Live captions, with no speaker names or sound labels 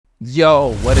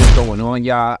Yo, what is going on,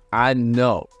 y'all? I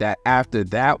know that after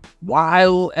that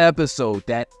wild episode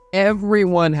that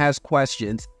everyone has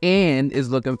questions and is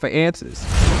looking for answers.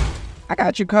 I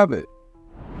got you covered.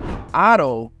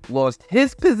 Otto lost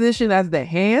his position as the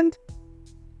hand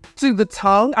to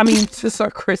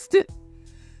Sir Criston.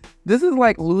 This is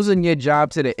like losing your job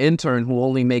to the intern who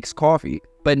only makes coffee,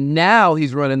 but now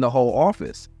he's running the whole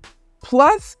office.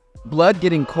 Plus, Blood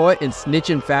getting caught and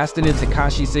snitching faster than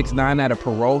Tekashi 6ix9ine at a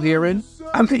parole hearing.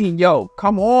 I mean, yo,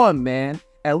 come on, man.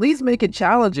 At least make it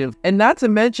challenging. And not to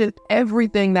mention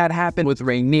everything that happened with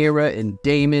Rhaenyra and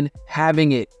Daemon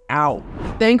having it out.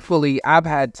 Thankfully, I've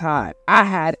had time. I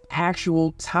had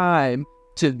actual time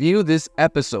to view this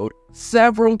episode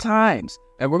several times.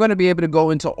 And we're going to be able to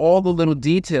go into all the little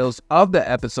details of the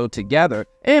episode together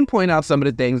and point out some of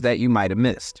the things that you might have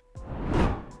missed.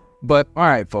 But all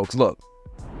right, folks, look.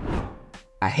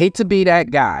 I hate to be that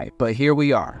guy, but here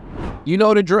we are. You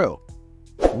know the drill.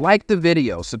 Like the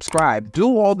video, subscribe,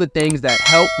 do all the things that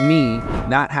help me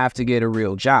not have to get a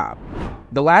real job.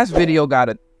 The last video got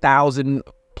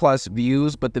 1,000+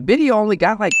 views, but the video only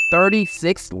got like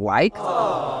 36 likes.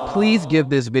 Please give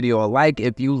this video a like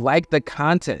if you like the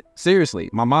content. Seriously,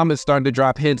 my mom is starting to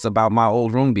drop hints about my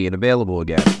old room being available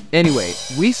again. Anyway,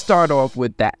 we start off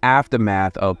with the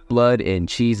aftermath of Blood and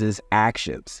Cheese's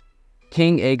actions.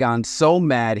 King Aegon's so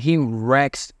mad he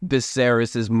wrecks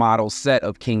Viserys' model set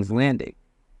of King's Landing.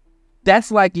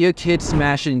 That's like your kid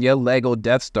smashing your Lego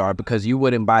Death Star because you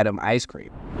wouldn't buy them ice cream.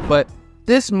 But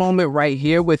this moment right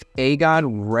here with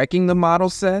Aegon wrecking the model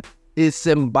set is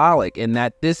symbolic in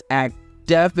that this act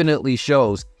definitely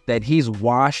shows that he's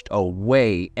washed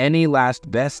away any last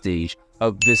vestige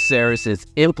of Viserys'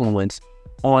 influence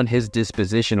on his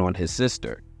disposition on his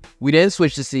sister. We then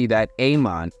switch to see that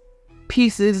Aemon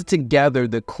pieces together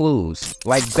the clues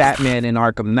like Batman in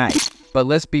Arkham Knight. But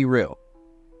let's be real.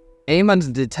 Aemon's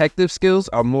detective skills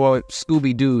are more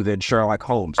Scooby-Doo than Sherlock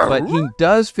Holmes, but he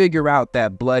does figure out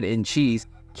that Blood and Cheese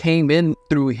came in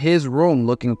through his room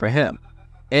looking for him.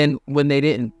 And when they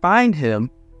didn't find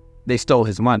him, they stole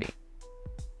his money.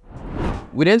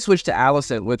 We then switch to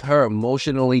Alicent with her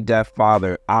emotionally deaf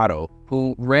father, Otto,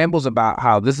 who rambles about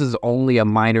how this is only a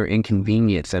minor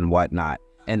inconvenience and whatnot.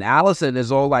 And Alicent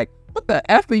is all like, what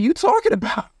the F are you talking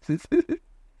about?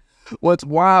 What's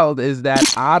wild is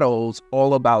that Otto's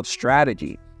all about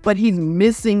strategy, but he's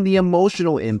missing the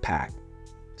emotional impact.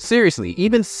 Seriously,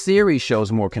 even Ciri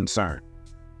shows more concern.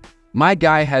 My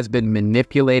guy has been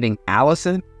manipulating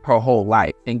Alicent her whole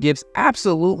life and gives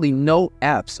absolutely no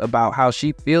F's about how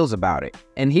she feels about it,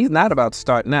 and he's not about to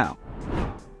start now.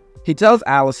 He tells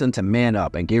Alicent to man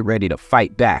up and get ready to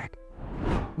fight back.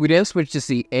 We then switch to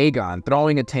see Aegon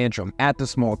throwing a tantrum at the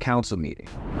small council meeting.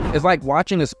 It's like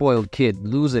watching a spoiled kid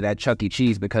lose it at Chuck E.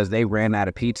 Cheese because they ran out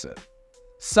of pizza.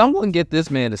 Someone get this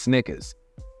man a Snickers.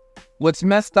 What's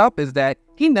messed up is that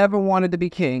he never wanted to be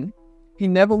king, he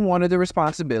never wanted the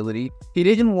responsibility, he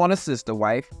didn't want a sister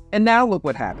wife, and now look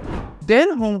what happened.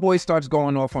 Then homeboy starts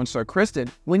going off on Sir Criston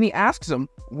when he asks him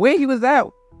where he was at,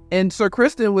 and Sir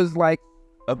Criston was like,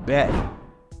 a bed.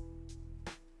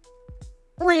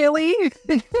 Really?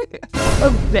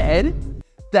 A bed?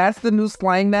 That's the new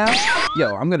slang now?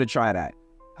 Yo, I'm gonna try that.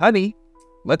 Honey,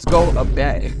 let's go a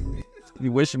bed.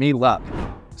 You wish me luck.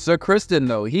 Sir Criston,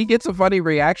 though, he gets a funny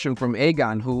reaction from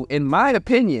Aegon, who, in my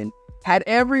opinion, had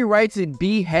every right to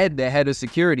behead the head of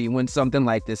security when something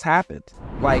like this happened.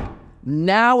 Like,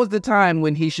 now is the time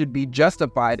when he should be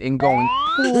justified in going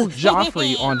full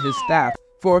Joffrey on his staff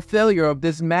for a failure of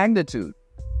this magnitude.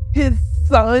 His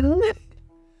son?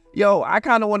 Yo, I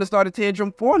kind of want to start a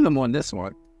tantrum for him on this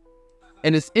one.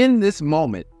 And it's in this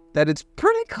moment that it's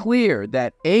pretty clear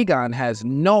that Aegon has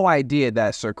no idea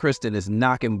that Sir Criston is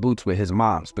knocking boots with his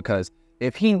moms, because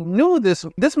if he knew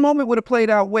this moment would have played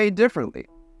out way differently.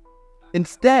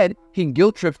 Instead, he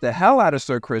guilt-trips the hell out of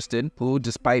Sir Criston, who,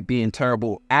 despite being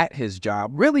terrible at his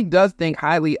job, really does think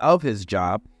highly of his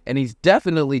job, and he's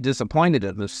definitely disappointed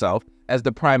in himself as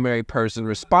the primary person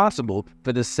responsible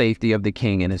for the safety of the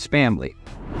king and his family.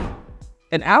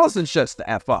 And Alicent shuts the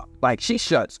F up. Like, she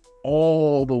shuts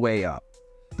all the way up.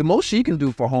 The most she can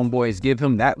do for homeboy is give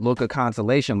him that look of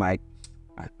consolation like,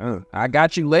 I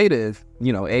got you later if,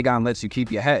 Aegon lets you keep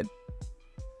your head.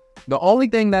 The only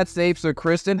thing that saved Sir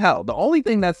Criston, hell, the only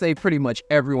thing that saved pretty much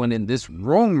everyone in this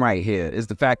room right here is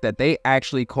the fact that they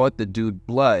actually caught the dude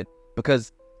Blood,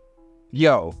 because,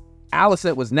 yo,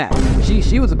 Alicent was next.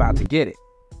 She was about to get it.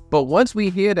 But once we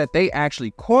hear that they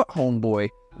actually caught homeboy,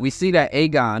 we see that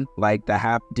Aegon, like the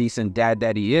half-decent dad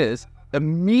that he is,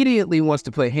 immediately wants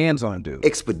to put hands on dude.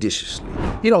 Expeditiously.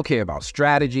 He don't care about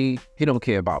strategy. He don't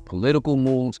care about political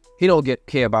moves. He don't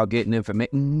care about getting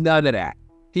information. None of that.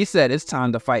 He said it's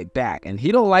time to fight back. And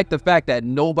he don't like the fact that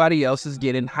nobody else is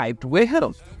getting hyped with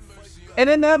him. And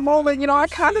in that moment, you know, I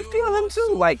kind of feel him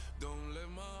too. Like,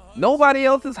 nobody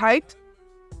else is hyped?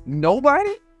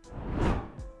 Nobody?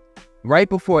 Right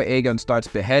before Aegon starts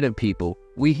beheading people,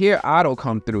 we hear Otto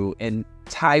come through and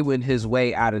Tywin his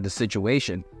way out of the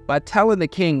situation by telling the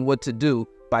king what to do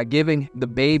by giving the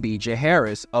baby,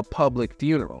 Jaehaerys, a public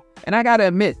funeral. And I gotta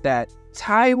admit that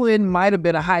Tywin might have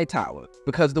been a Hightower,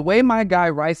 because the way my guy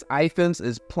Rhys Ifans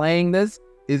is playing this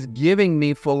is giving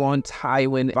me full-on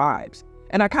Tywin vibes.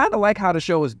 And I kind of like how the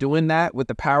show is doing that with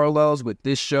the parallels with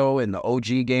this show and the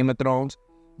OG Game of Thrones,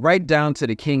 right down to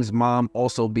the king's mom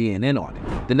also being in on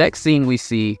it. The next scene we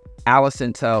see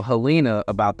Alicent tell Helaena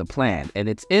about the plan, and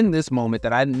it's in this moment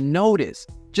that I notice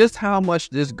just how much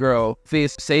this girl, Phia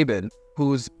Saban,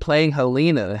 who's playing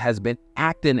Helaena, has been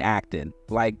acting.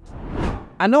 Like,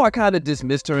 I know I kind of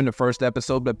dismissed her in the first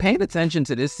episode, but paying attention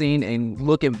to this scene and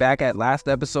looking back at last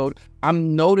episode,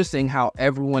 I'm noticing how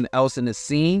everyone else in the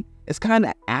scene is kind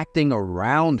of acting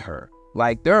around her.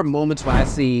 Like, there are moments when I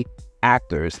see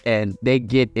actors and they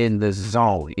get in the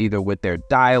zone, either with their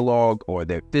dialogue or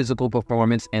their physical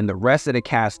performance, and the rest of the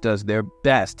cast does their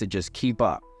best to just keep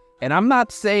up. And I'm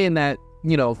not saying that,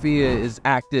 you know, Phia is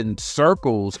acting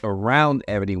circles around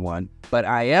everyone, but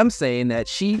I am saying that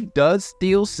she does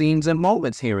steal scenes and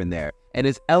moments here and there, and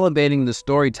is elevating the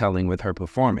storytelling with her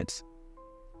performance.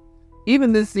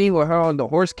 Even this scene with her on the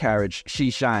horse carriage,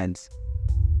 she shines.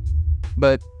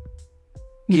 But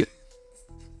yeah.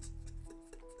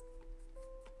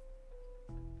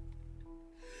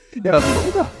 Yo,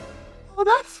 hold up. Hold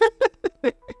up.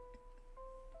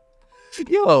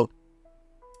 Yo,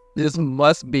 this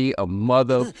must be a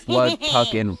mother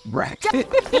blood-pucking wreck.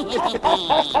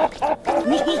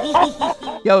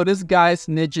 Yo, this guy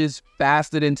snitches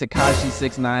faster than Tekashi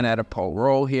 6ix9ine at a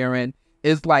parole hearing.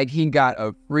 It's like he got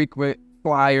a frequent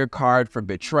flyer card for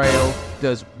betrayal.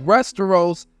 Does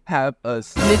Westeros have a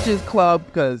snitches club?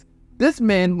 Because this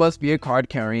man must be a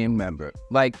card-carrying member.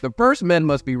 Like, the first men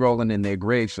must be rolling in their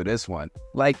graves for this one.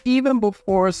 Like, even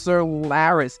before Sir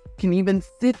Larys can even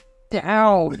sit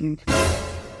down.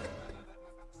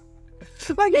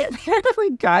 Like, he barely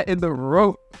got in the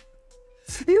room.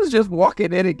 He was just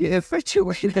walking in and getting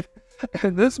situated.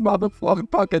 And this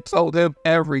motherfucker told him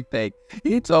everything.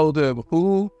 He told him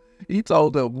who, he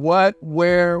told him what,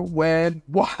 where, when,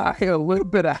 why, a little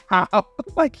bit of how.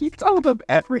 Like, he told him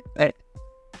everything.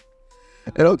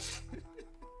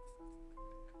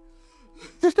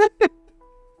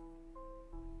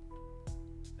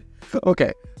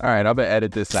 Okay, all right, I'm gonna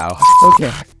edit this out.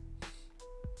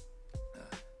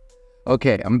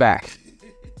 Okay, I'm back.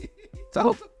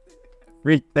 So,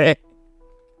 everything.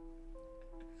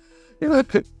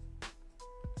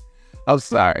 I'm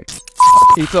sorry.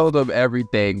 He told him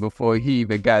everything before he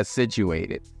even got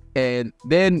situated. And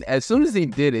then as soon as he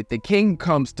did it, the king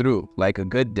comes through like a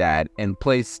good dad and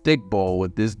plays stickball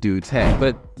with this dude's head.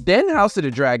 But then House of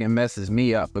the Dragon messes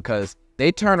me up because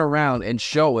they turn around and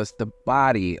show us the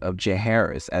body of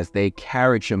Jaehaerys as they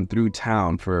carriage him through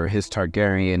town for his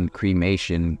Targaryen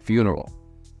cremation funeral.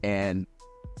 And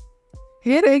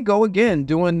here they go again,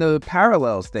 doing the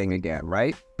parallels thing again,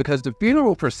 right? Because the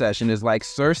funeral procession is like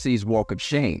Cersei's walk of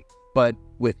shame, but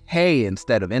with hay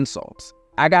instead of insults.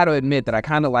 I gotta admit that I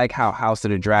kind of like how House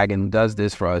of the Dragon does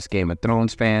this for us Game of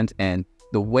Thrones fans, and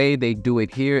the way they do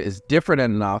it here is different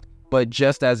enough, but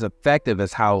just as effective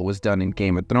as how it was done in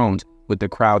Game of Thrones with the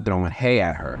crowd throwing hay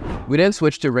at her. We then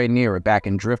switch to Rhaenyra back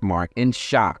in Driftmark in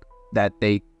shock that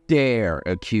they dare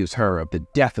accuse her of the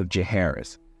death of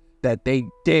Jaehaerys, that they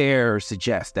dare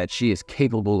suggest that she is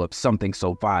capable of something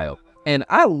so vile. And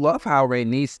I love how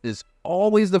Rhaenys is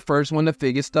always the first one to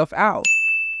figure stuff out.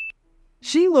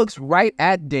 She looks right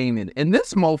at Daemon, and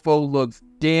this mofo looks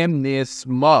damn near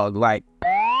smug, like,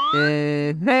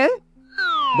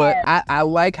 But I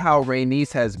like how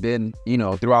Rhaenys has been, you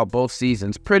know, throughout both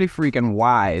seasons, pretty freaking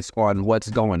wise on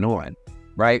what's going on,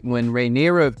 right? When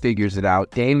Rhaenyra figures it out,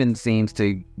 Daemon seems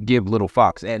to give little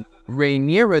fucks, and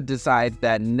Rhaenyra decides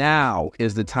that now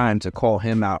is the time to call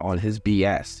him out on his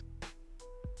BS.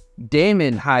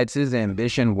 Daemon hides his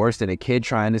ambition worse than a kid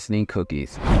trying to sneak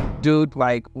cookies. Dude,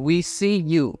 like, we see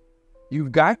you.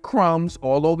 You've got crumbs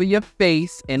all over your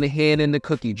face and a head in the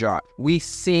cookie jar. We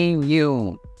seen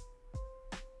you.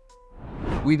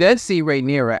 We then see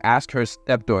Rhaenyra ask her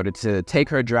stepdaughter to take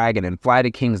her dragon and fly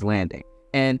to King's Landing.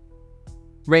 And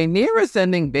Rhaenyra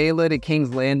sending Baela to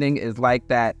King's Landing is like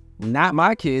that, not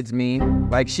my kids meme.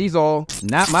 Like, she's all,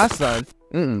 not my son.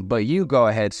 But you go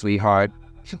ahead, sweetheart.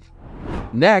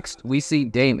 Next, we see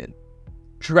Daemon,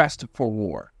 dressed for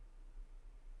war,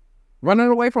 running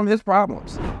away from his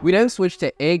problems. We then switch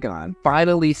to Aegon,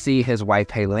 finally see his wife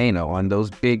Helaena on those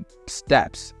big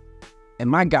steps. And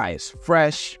my guy is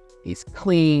fresh, he's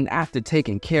clean after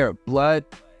taking care of blood.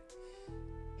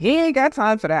 He ain't got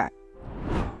time for that.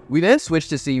 We then switch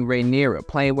to see Rhaenyra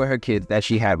playing with her kids that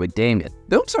she had with Daemon.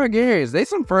 Them Targaryens, they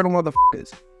some fertile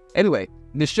motherfuckers. Anyway,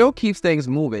 the show keeps things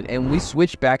moving and we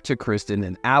switch back to Criston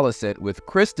and Alicent, with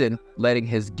Criston letting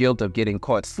his guilt of getting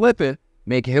caught slipping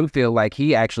make him feel like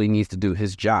he actually needs to do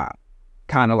his job.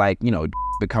 Kind of like, you know,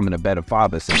 becoming a better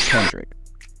father since Kendrick.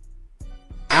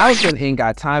 Alicent ain't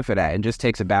got time for that and just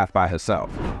takes a bath by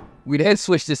herself. We then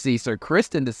switch to see Sir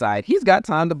Criston decide he's got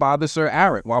time to bother Sir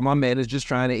Arryk while my man is just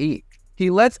trying to eat. He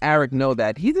lets Arryk know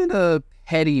that he's in a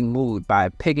petty mood by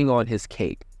picking on his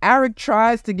cake. Arryk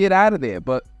tries to get out of there,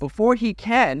 but before he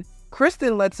can,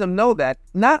 Criston lets him know that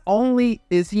not only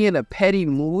is he in a petty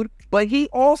mood, but he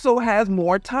also has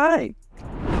more time.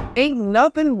 Ain't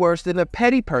nothing worse than a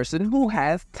petty person who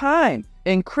has time.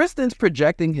 And Criston's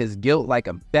projecting his guilt like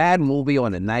a bad movie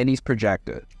on a 90s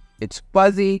projector. It's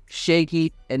fuzzy,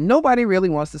 shaky, and nobody really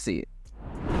wants to see it.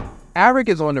 Arryk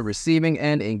is on the receiving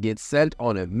end and gets sent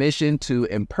on a mission to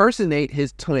impersonate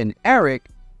his twin Arryk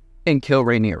and kill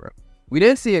Rhaenyra. We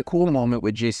then see a cool moment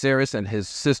with Jaehaerys and his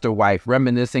sister wife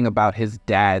reminiscing about his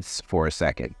dads for a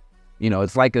second. You know,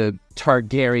 it's like a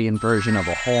Targaryen version of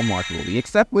a Hallmark movie,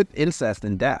 except with incest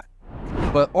and death.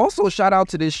 But also shout out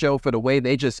to this show for the way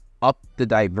they just upped the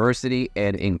diversity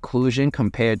and inclusion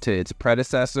compared to its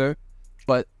predecessor.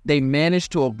 But they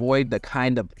managed to avoid the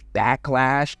kind of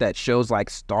backlash that shows like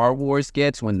Star Wars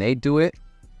gets when they do it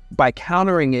by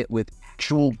countering it with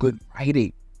actual good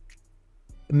writing.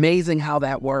 Amazing how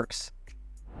that works.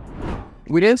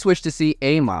 We then switch to see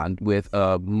Aemon with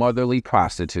a motherly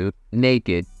prostitute,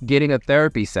 naked, getting a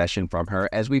therapy session from her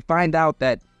as we find out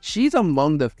that she's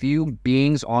among the few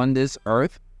beings on this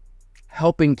earth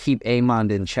helping keep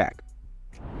Aemon in check.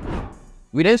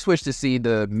 We then switch to see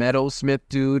the metalsmith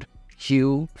dude,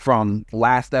 Hugh, from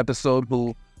last episode,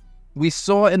 who we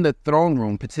saw in the throne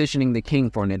room petitioning the king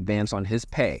for an advance on his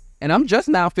pay. And I'm just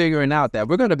now figuring out that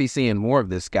we're going to be seeing more of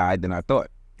this guy than I thought.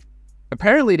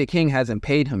 Apparently the king hasn't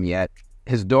paid him yet,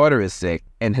 his daughter is sick,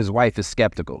 and his wife is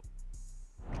skeptical.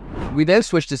 We then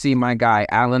switch to see my guy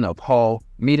Alan of Hull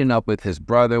meeting up with his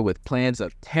brother with plans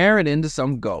of tearing into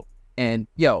some goat. And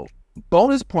yo,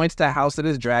 bonus points to House of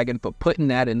this Dragon for putting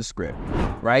that in the script,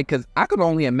 right? Because I could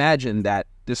only imagine that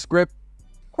the script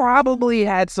probably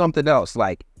had something else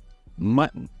like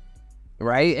mutton,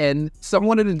 right? And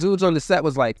one of the dudes on the set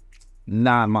was like,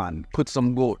 nah man, put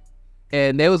some goat.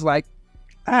 And they was like,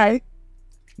 all right,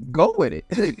 go with it,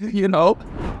 you know?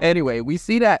 Anyway, we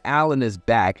see that Alan is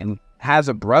back and has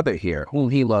a brother here whom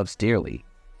he loves dearly.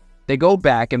 They go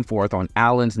back and forth on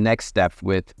Alan's next step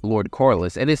with Lord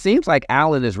Corlys, and it seems like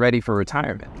Alan is ready for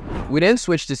retirement. We then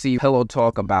switch to see pillow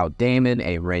talk about Daemon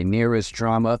and Rhaenyra's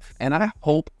drama, and I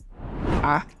hope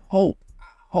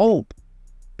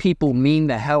people mean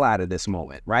the hell out of this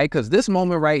moment, right? Because this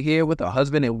moment right here with a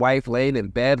husband and wife laying in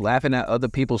bed laughing at other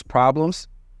people's problems,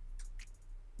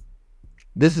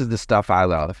 this is the stuff I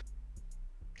love.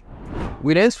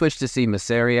 We then switch to see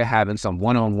Mysaria having some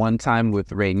one-on-one time with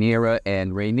Rhaenyra,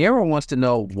 and Rhaenyra wants to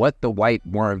know what the White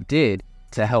Worm did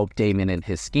to help Daemon in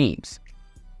his schemes.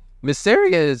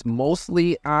 Mysaria is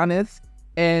mostly honest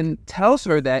and tells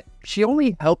her that she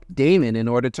only helped Daemon in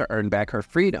order to earn back her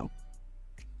freedom.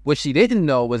 What she didn't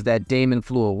know was that Daemon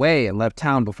flew away and left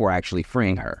town before actually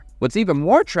freeing her. What's even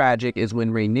more tragic is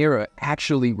when Rhaenyra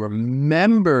actually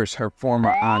remembers her former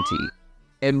auntie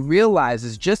and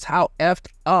realizes just how effed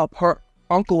up her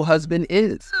uncle husband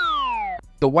is.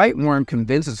 The White Worm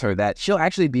convinces her that she'll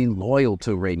actually be loyal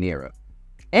to Rhaenyra,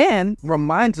 and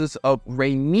reminds us of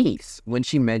Rhaenys when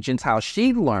she mentions how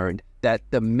she learned that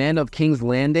the men of King's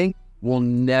Landing will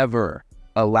never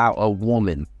allow a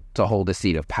woman to hold a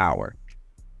seat of power.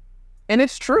 And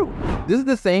it's true. This is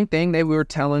the same thing they were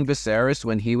telling Viserys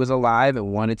when he was alive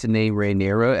and wanted to name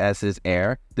Rhaenyra as his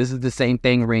heir. This is the same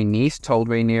thing Rhaenys told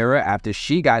Rhaenyra after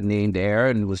she got named heir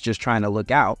and was just trying to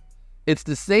look out. It's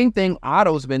the same thing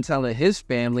Otto's been telling his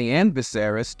family and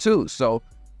Viserys too, so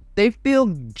they feel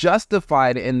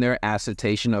justified in their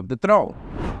assertion of the throne.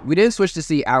 We then switch to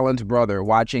see Alan's brother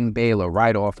watching Baela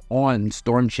ride off on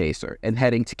Stormchaser and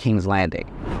heading to King's Landing.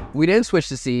 We then switch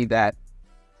to see that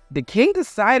the king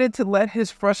decided to let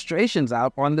his frustrations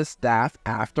out on the staff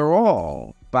after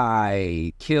all,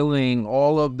 by killing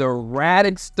all of the rat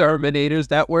exterminators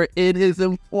that were in his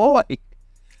employ.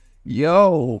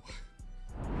 Yo,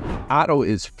 Otto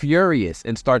is furious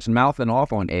and starts mouthing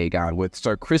off on Aegon, with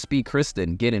Sir Crispy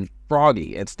Criston getting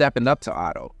froggy and stepping up to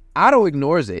Otto. Otto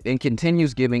ignores it and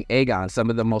continues giving Aegon some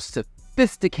of the most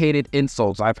sophisticated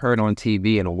insults I've heard on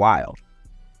TV in a while.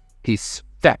 He's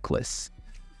feckless.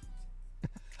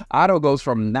 Otto goes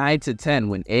from 9 to 10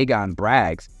 when Aegon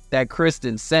brags that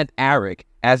Criston sent Arryk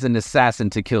as an assassin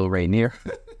to kill Rhaenyra.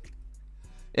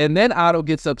 And then Otto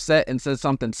gets upset and says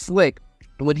something slick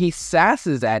when he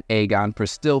sasses at Aegon for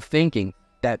still thinking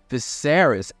that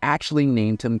Viserys actually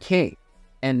named him king.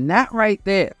 And that right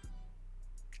there,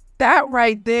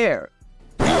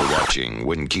 you're watching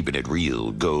When Keeping It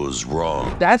Real Goes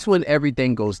Wrong. That's when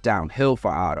everything goes downhill for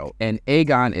Otto, and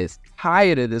Aegon is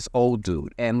tired of this old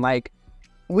dude. And like,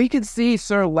 we can see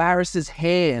Sir Larys's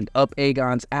hand up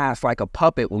Aegon's ass like a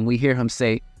puppet when we hear him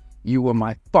say, "You were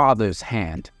my father's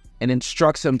hand," and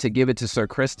instructs him to give it to Sir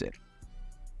Criston.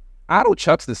 Otto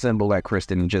chucks the symbol at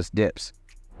Criston and just dips.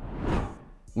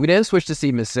 We then switch to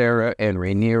see Mysaria and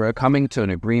Rhaenyra coming to an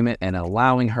agreement and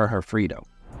allowing her freedom.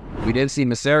 We then see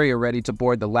Mysaria ready to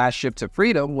board the last ship to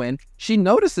freedom when she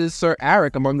notices Sir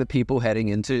Arryk among the people heading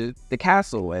into the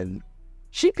castle, and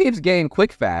she peeps game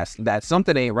quick fast that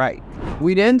something ain't right.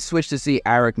 We then switch to see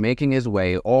Arryk making his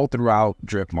way all throughout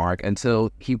Driftmark until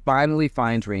he finally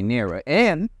finds Rhaenyra,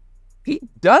 and he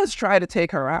does try to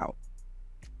take her out.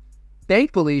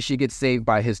 Thankfully, she gets saved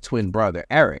by his twin brother,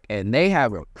 Arryk, and they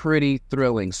have a pretty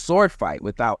thrilling sword fight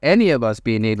without any of us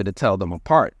being able to tell them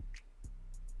apart.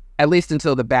 At least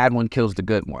until the bad one kills the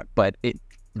good one, but it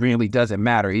really doesn't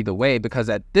matter either way because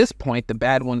at this point, the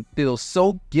bad one feels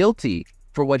so guilty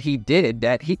for what he did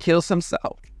that he kills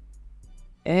himself.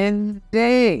 And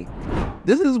dang,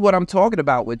 this is what I'm talking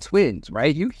about with twins,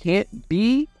 right? You can't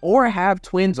be or have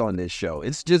twins on this show.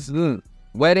 It's just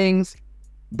weddings,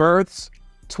 births,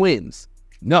 twins.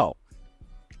 No.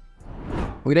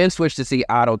 We then switch to see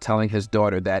Otto telling his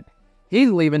daughter that he's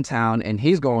leaving town and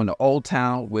he's going to Old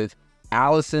Town with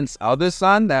Alicent's other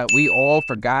son that we all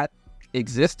forgot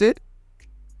existed.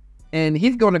 And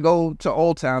he's going to go to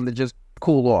Old Town to just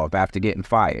cool off after getting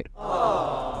fired.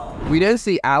 Aww. We then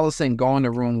see Alicent go in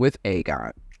the room with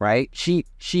Aegon, right? She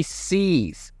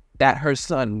sees that her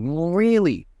son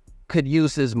really could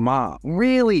use his mom,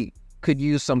 really could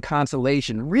use some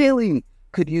consolation, really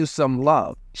could use some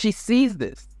love. She sees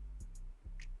this.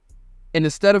 And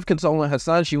instead of consoling her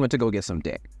son, she went to go get some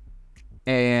dick.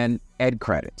 And end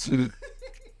credits.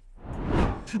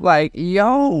 Like,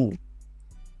 yo,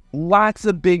 lots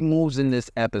of big moves in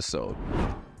this episode.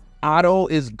 Otto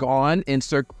is gone and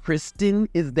Sir Criston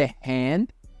is the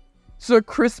hand. Sir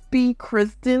Crispy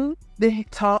Criston,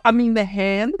 the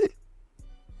hand.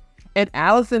 And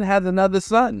Alicent has another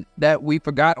son that we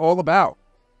forgot all about.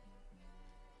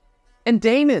 And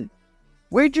Daemon,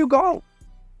 where'd you go?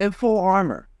 In full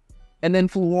armor. And then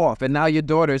flew off, and now your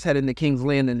daughter's heading to King's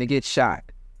Landing to get shot.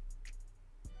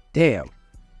 Damn.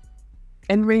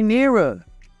 And Rhaenyra.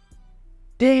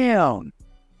 Damn.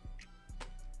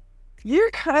 You're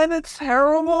kind of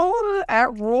terrible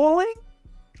at rolling.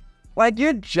 Like,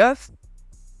 you're just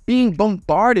being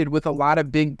bombarded with a lot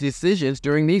of big decisions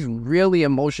during these really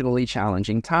emotionally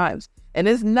challenging times. And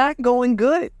it's not going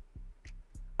good.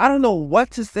 I don't know what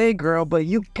to say, girl, but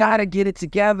you gotta get it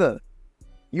together.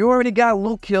 You already got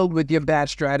Luke killed with your bad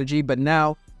strategy, but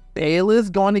now Baela's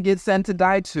going to get sent to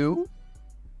die too?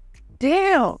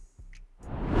 Damn.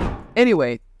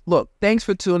 Anyway, look, thanks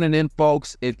for tuning in,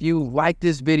 folks. If you like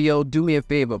this video, do me a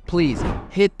favor. Please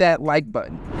hit that like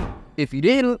button. If you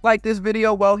didn't like this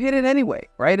video, well, hit it anyway,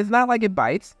 right? It's not like it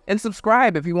bites. And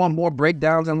subscribe if you want more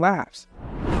breakdowns and laughs.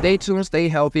 Stay tuned, stay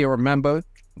healthy, and remember,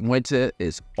 winter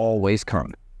is always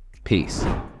coming. Peace.